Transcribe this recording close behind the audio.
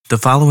The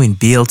following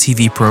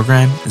BLTV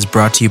program is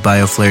brought to you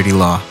by O'Flaherty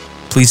Law.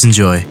 Please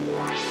enjoy.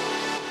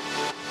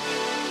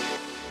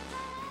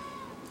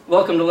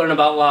 Welcome to Learn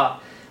About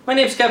Law. My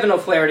name is Kevin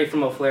O'Flaherty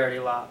from O'Flaherty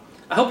Law.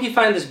 I hope you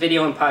find this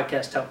video and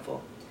podcast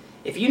helpful.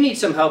 If you need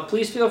some help,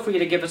 please feel free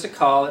to give us a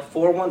call at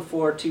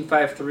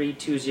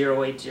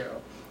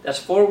 414-253-2080.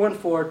 That's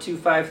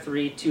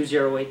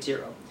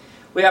 414-253-2080.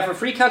 We offer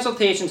free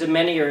consultations in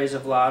many areas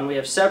of law, and we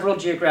have several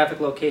geographic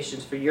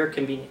locations for your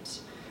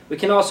convenience. We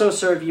can also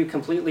serve you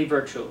completely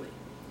virtually.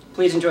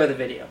 Please enjoy the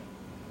video.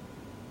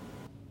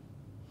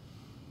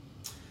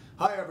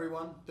 Hi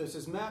everyone, this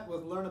is Matt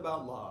with Learn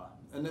About Law,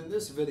 and in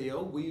this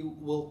video we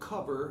will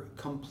cover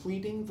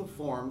completing the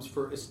forms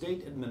for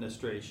estate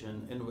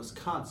administration in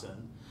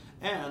Wisconsin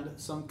and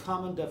some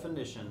common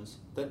definitions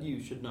that you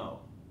should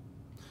know.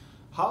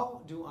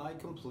 How do I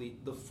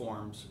complete the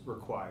forms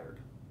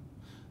required?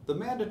 The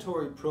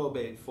mandatory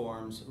probate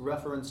forms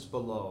referenced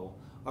below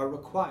are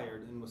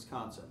required in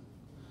Wisconsin.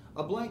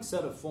 A blank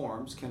set of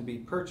forms can be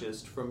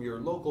purchased from your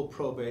local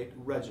probate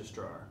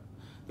registrar.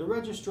 The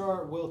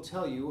registrar will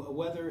tell you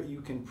whether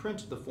you can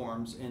print the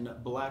forms in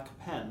black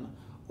pen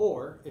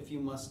or if you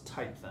must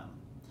type them.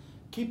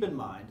 Keep in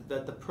mind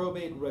that the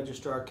probate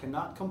registrar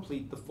cannot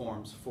complete the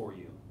forms for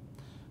you.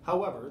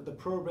 However, the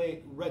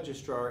probate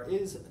registrar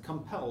is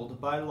compelled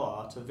by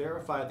law to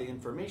verify the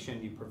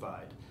information you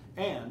provide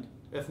and,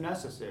 if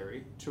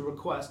necessary, to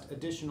request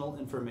additional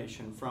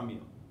information from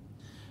you.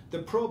 The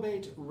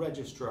probate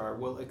registrar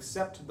will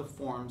accept the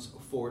forms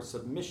for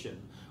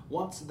submission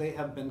once they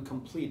have been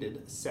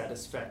completed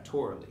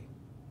satisfactorily.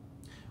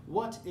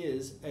 What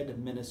is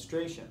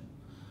administration?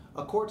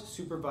 A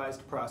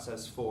court-supervised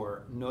process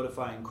for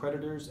notifying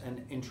creditors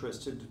and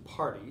interested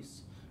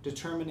parties,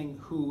 determining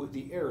who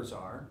the heirs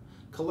are,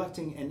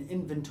 collecting and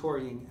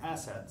inventorying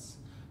assets,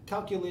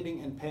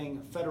 calculating and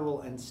paying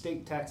federal and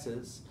state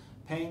taxes,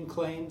 paying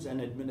claims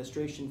and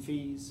administration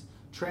fees,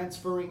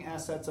 transferring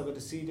assets of a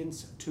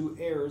decedent to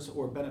heirs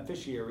or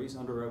beneficiaries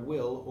under a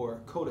will or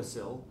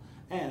codicil,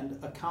 and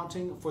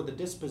accounting for the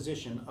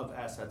disposition of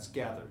assets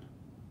gathered.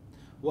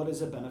 What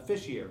is a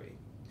beneficiary?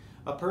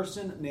 A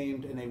person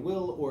named in a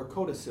will or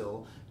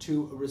codicil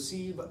to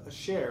receive a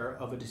share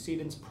of a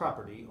decedent's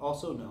property,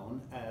 also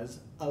known as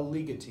a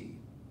legatee.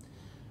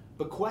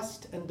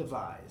 Bequest and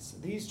devise.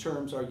 These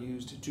terms are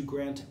used to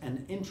grant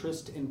an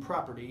interest in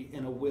property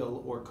in a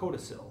will or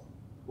codicil.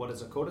 What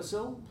is a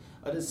codicil?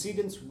 A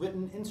decedent's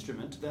written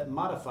instrument that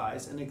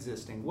modifies an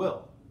existing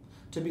will.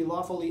 To be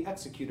lawfully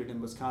executed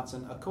in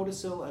Wisconsin, a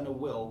codicil and a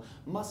will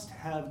must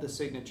have the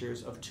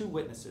signatures of two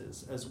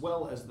witnesses, as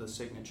well as the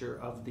signature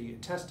of the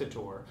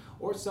testator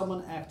or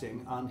someone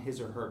acting on his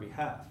or her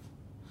behalf.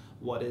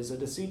 What is a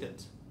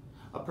decedent?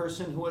 A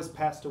person who has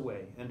passed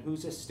away and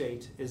whose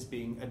estate is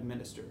being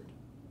administered.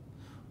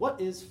 What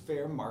is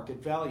fair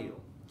market value?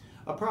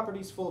 A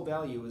property's full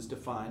value is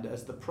defined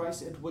as the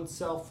price it would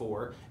sell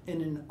for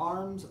in an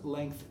arm's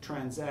length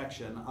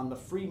transaction on the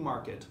free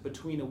market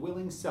between a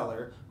willing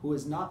seller who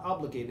is not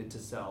obligated to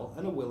sell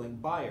and a willing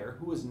buyer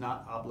who is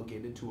not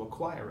obligated to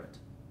acquire it.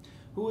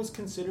 Who is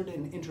considered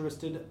an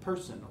interested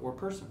person or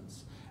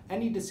persons?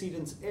 Any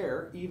decedent's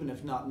heir, even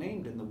if not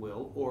named in the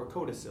will or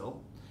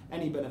codicil.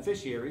 Any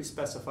beneficiary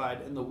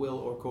specified in the will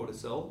or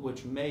codicil,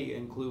 which may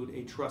include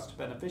a trust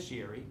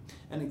beneficiary,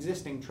 an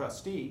existing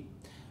trustee,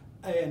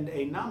 and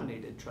a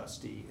nominated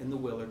trustee in the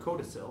will or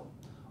codicil,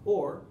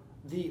 or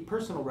the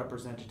personal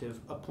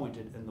representative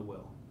appointed in the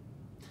will.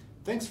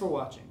 Thanks for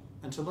watching,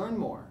 and to learn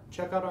more,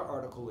 check out our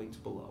article links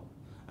below.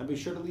 And be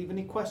sure to leave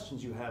any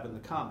questions you have in the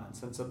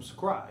comments and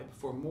subscribe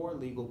for more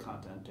legal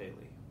content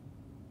daily.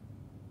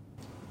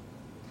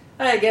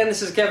 Hi again,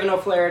 this is Kevin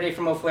O'Flaherty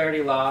from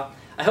O'Flaherty Law.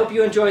 I hope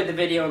you enjoyed the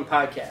video and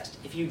podcast.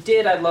 If you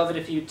did, I'd love it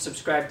if you'd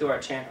subscribe to our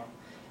channel.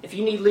 If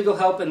you need legal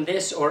help in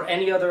this or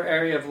any other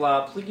area of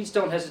law, please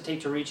don't hesitate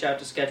to reach out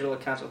to schedule a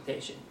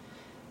consultation.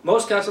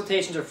 Most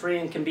consultations are free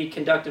and can be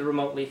conducted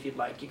remotely if you'd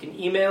like. You can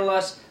email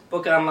us,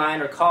 book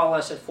online, or call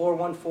us at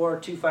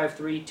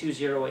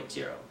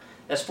 414-253-2080.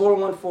 That's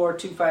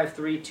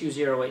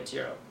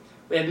 414-253-2080.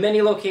 We have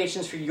many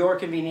locations for your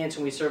convenience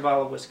and we serve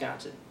all of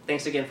Wisconsin.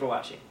 Thanks again for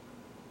watching.